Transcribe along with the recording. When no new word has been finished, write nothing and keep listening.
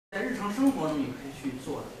在日常生活中你可以去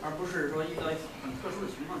做的，而不是说遇到很特殊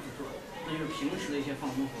的情况去做的，那就是平时的一些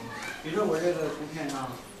放松活动。比如说我这个图片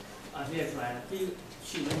上列出来的，第一个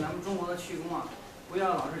气功，咱们中国的气功不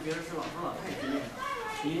要老是觉得是老头老太太去练的，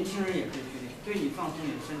年轻人也可以去练，对你放松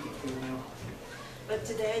你的身体会很有好处。But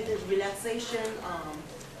today the relaxation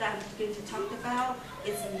that I'm going to talk about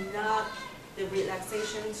is not the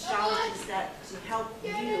relaxation strategies that to help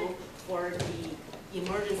you for the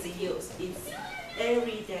emergency use. It's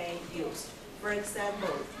everyday use. For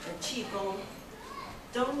example, Qigong.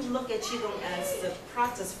 Don't look at Qigong as the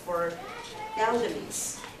practice for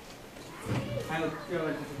elderlies. 还有第二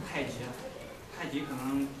个就是太极了，太极可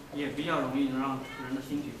能也比较容易能让人的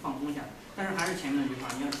心体放松下来，但是还是前面那句话，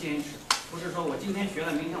你要坚持，不是说我今天学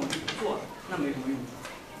了，明天我就不做了，那没什么用处。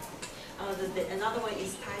Another one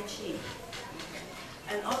is Tai Chi.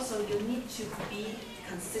 And also you need to be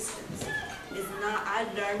consistent. It's not I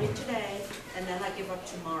learned it today and then I give up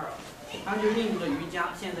tomorrow. 还有就是印度的瑜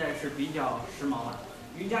伽，现在是比较时髦了。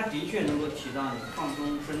瑜伽的确能够起到你放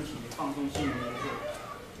松身体、放松心灵的作用。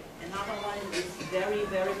Another one is very,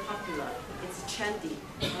 very popular. It's chanting.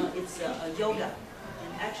 It's yoga.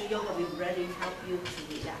 And actually yoga will really help you to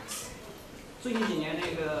relax. 最近几年那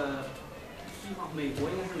个西方美国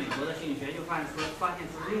应该是美国的心理学就发现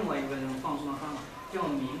出另外一个那种放松的方法，叫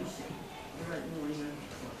冥想，不知道英文应该怎么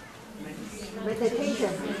说。meditation。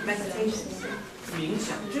冥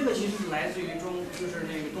想，这个其实是来自于就是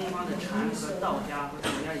那个东方的禅和道家和佛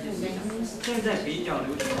家一些思想，现在比较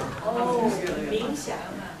流行，他们是越来越冥想，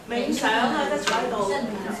冥想啊，在喺度。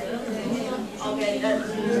Okay,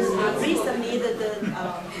 recently the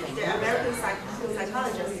American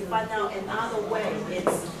psychologists find out another way.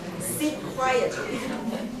 It's sit quietly.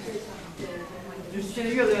 就是现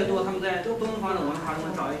在越来越多，他们在东方的文化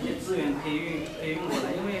中找一些资源可以用过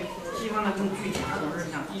来，因为西方的更具体，它总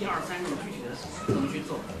是想1、2、3这种具体的怎么去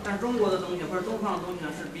做，但是中国的东西或者东方的东西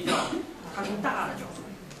呢是比较，它从大的角度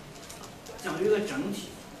讲究一个整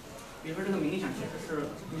体。比如说这个冥想，其实是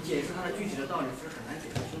你解释它的具体的道理是很难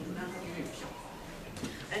解释清楚，但是它必须有效。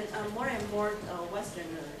And more and more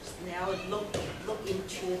Westerners now look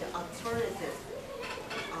into the alternative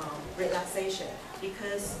relaxation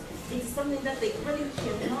because it's something that they really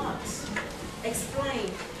cannot explain.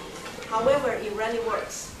 However, it really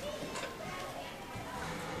works.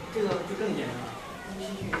 这个就更简单了，呼吸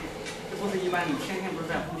训练，这不是一般你天天不是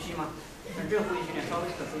在呼吸吗？但这呼吸训练稍微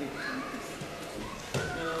特殊一点。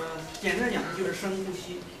简单讲，它就是深呼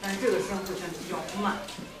吸，但是这个深呼吸比较慢。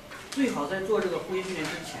最好在做这个呼吸训练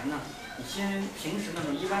之前呢，你先平时那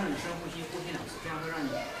种一般的深呼吸，呼吸2次，这样会让你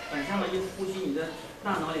本身的一呼吸，你的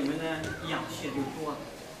大脑里面的氧气就多了。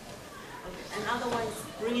Okay. Another one is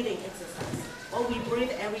breathing exercise. Well, we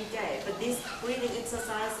breathe every day, but this breathing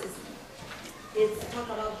exercise is talk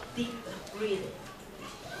about deep breathing.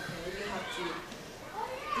 Okay, you have to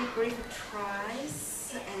deep breathe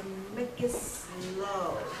twice and make it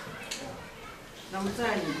slow. 那么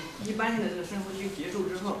在你一般性的这个深呼吸结束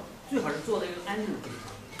之后，最好是坐在一个安静的地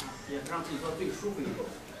方，也让自己坐最舒服一点，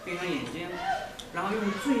闭上眼睛，然后用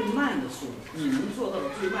最慢的速度，你能做到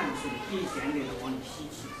的最慢的速度，一点点的往里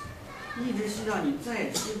吸气，一直吸到你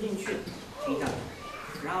再吸不进去，停下来，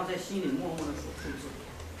然后在心里默默的数数字，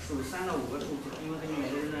数3到5个数字，因为跟你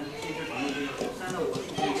每个人的心智程度不一样，3到5个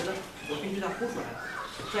数字，你觉得我必须得呼出来，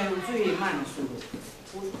再用最慢的速度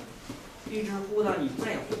呼出来，一直呼到你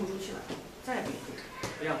再也呼不出气来。再闭嘴，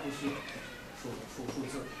不要呼吸，数数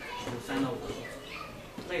字，数3到5个数字，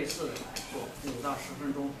类似的来做5到10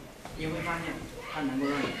分钟，你会发现它能够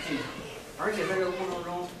让你静下来，而且在这个过程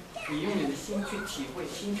中，你用你的心去体会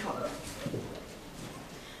心跳的感觉。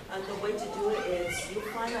And the way to do it is you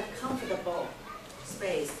find a comfortable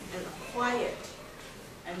space and quiet,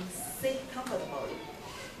 and sit comfortably,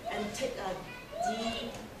 and take a deep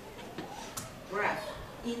breath.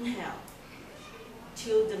 Inhale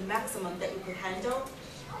to the maximum that you could handle,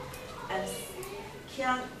 and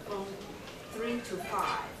count from 3 to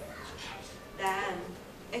 5. Then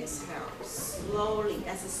exhale slowly,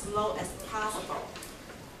 as slow as possible,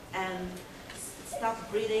 and stop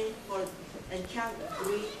breathing and count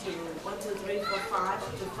 3 to 1, 2, 3, 4, 5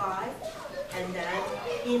 to 5, and then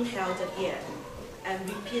inhale again, and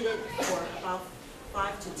repeat it for about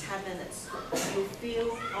 5 to 10 minutes. You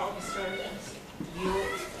feel all of a sudden you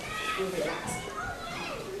feel relaxed.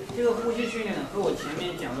 这个呼吸训练呢，和我前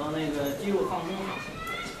面讲到那个肌肉放松法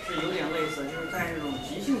是有点类似，就是在这种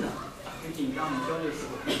急性的、有紧张、有焦虑的时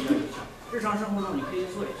候比较有效。日常生活中你可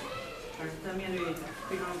以做一下，但是在面对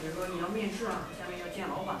非常，比如说你要面试啊，下面要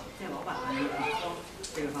见老板啊，你很慌，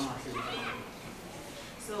这个方法是有效的。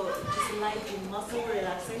So So just like in muscle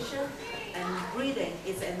relaxation, and breathing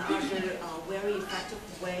is another very effective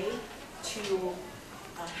way to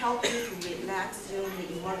help you to relax during the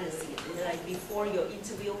emergency, like before your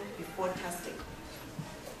interview, before testing.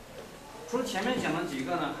 除了前面讲的几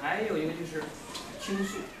个呢，还有一个就是倾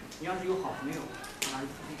诉。你要是有好朋友啊，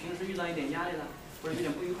你平时遇到一点压力了，或者有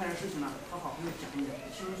点不愉快的事情了，和好朋友讲一讲，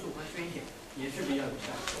倾诉和宣泄也是比较有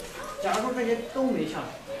效的。假如说这些都没效，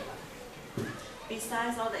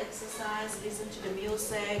 Besides all the exercise, listen to the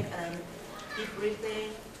music and deep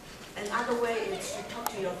breathing. Another way is to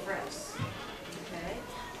talk to your friends. Okay.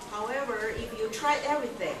 However, if you try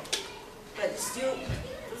everything, but still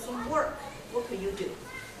doesn't work, what can you do?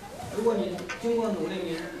 如果你经过努力，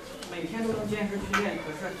你是每天都能坚持去练，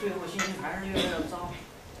可是最后心情还是越来越糟，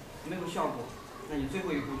没有效果，那你最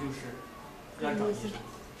后一步就是要找医生，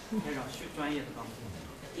要找专业的帮助。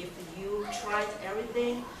If you tried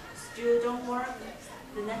everything, still don't work,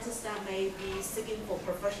 the next step may be seeking for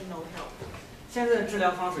professional help. 现在的治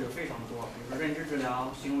疗方式有非常多，比如说认知治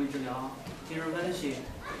疗、行为治疗、精神分析，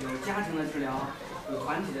有家庭的治疗，有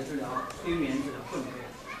团体的治疗、催眠治疗，各种各样。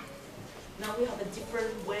Now we have a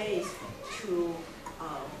different ways to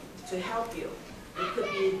help you. It could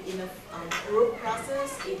be in a group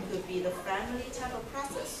process. It could be the family type of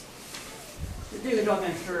process. 这个照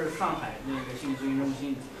片是上海那个心理咨询中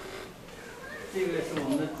心的，这个是我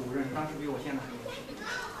们的主任，当时比我现在还年轻。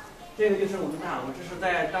这个就是我们大楼，这是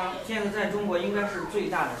现在在中国应该是最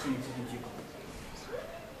大的心理咨询机构。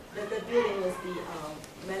The building was the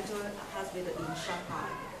mental hospital in Shanghai.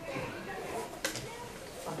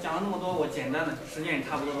 讲了那么多，我简单的时间也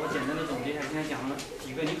差不多了，我简单的总结一下，今天讲了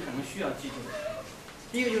几个你可能需要记住的。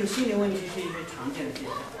第一个就是心理问题是一些常见的现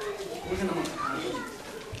象，不是那么可怕的事情。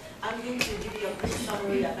I'm going to give you a quick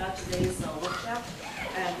summary about today's workshop.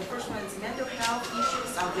 And the first one is mental health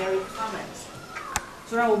issues are very common.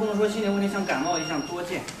 虽然我不能说心理问题像感冒一样多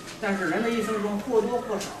见，但是人的一生中或多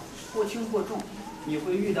或少、或轻或重，你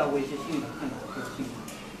会遇到过一些心理的困难或者心理问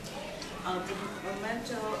题。The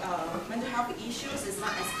mental health issues is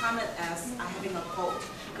not as common as having a cold,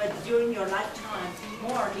 but during your lifetime,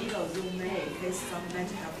 more or little you may face some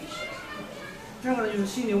mental health issues. 第二个呢，就是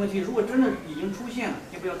心理问题，如果真的已经出现了，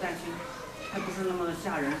也不要担心，还不是那么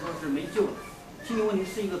吓人，说是没救了。心理问题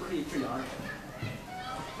是一个可以治疗的。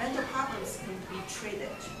Mental problems can be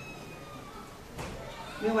treated.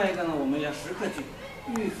 另外一个呢，我们要时刻去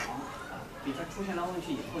预防啊，比它出现了问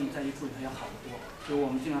题以后，你再去处理它要好得多。就是我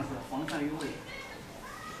们经常说的防范于未然。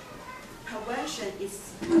Prevention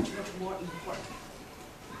is much more important.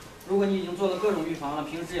 如果你已经做了各种预防了，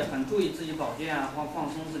平时也很注意自己保健啊，或放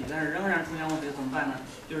松自己，但是仍然出现问题怎么办呢？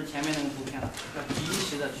就是前面那个图片了，要及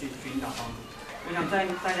时的去寻找帮助。我想在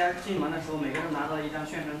大家进门的时候，每个人拿到一张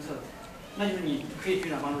宣传册，那就是你可以寻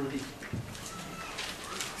找帮助的地方。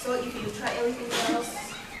So if you try everything else,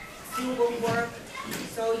 still won't work.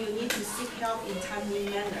 So you need to seek help in timely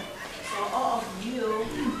manner. So all of you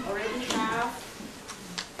already have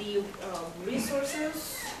the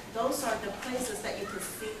resources. Those are the places that you can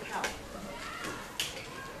seek help.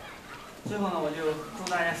 最后呢，我就祝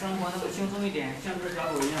大家生活能够轻松一点，像这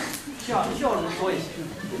小狗一样，笑容多一些。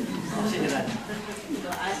谢谢大家。So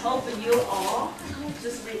I hope you all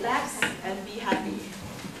just relax and be happy.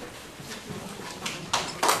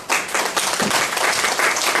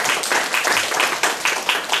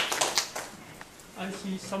 I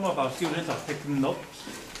see some of our students are taking notes.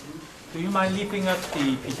 Do you mind leaving us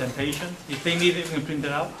the presentation if they need it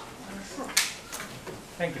printed out?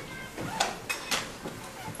 Thank you.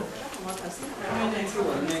 因为那是我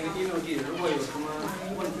的那个 email 地址，如果有什么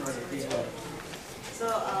问题的话也可以问。So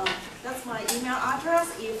that's my email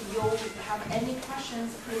address. If you have any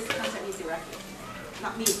questions, please contact me directly.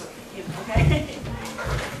 Not me, but him. Okay?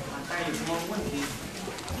 大家有什么问题？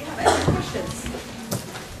 You have any questions?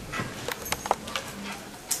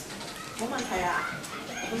 冇問題啊？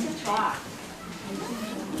好清楚啊？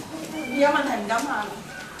你有問題唔敢問。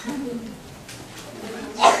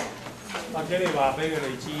或者你話俾佢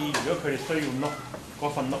哋知，如果佢哋需要碌嗰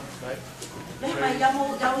份碌，你係咪有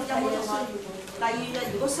冇第二日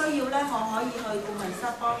如果需要咧，我可以去顧問室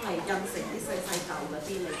幫你印成啲細嚿嗰啲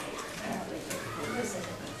你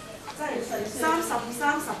即係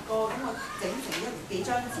30個咁我整成幾張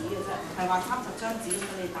紙嘅啫，唔係話30張紙咁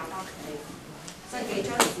你打翻嚟，即係幾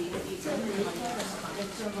張紙嗰啲。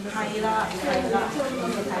係啦，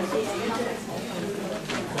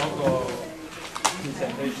嗰個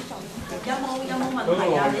presentation。有冇問題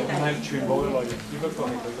啊？你哋唔係全部嘅內容，只不過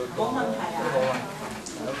係佢個。冇問題啊。好啊，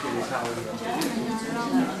有記你抄嘅。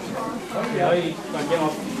咁你可以或者我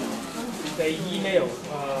哋 email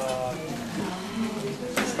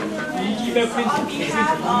你 email print 其實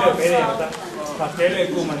email 俾你又得，或者你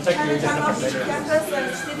顧問室叫就得俾你。 Campus and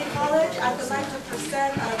City College, I would like to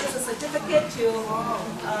present this certificate to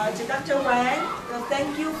Dr. Wang.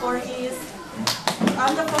 Thank you for his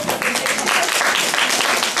wonderful presentation.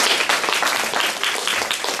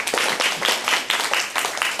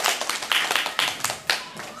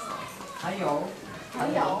 还有。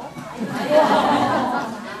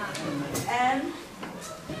 And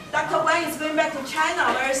Dr. Wang is going back to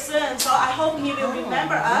China very soon, so I hope he will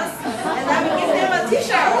remember us. And then we give him a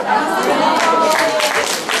T-shirt.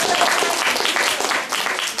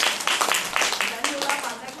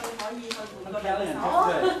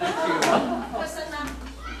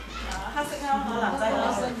 黑色啱可能真係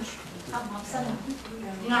合唔合身？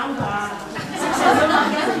啱㗎。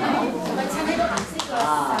咪襯呢個顏色個。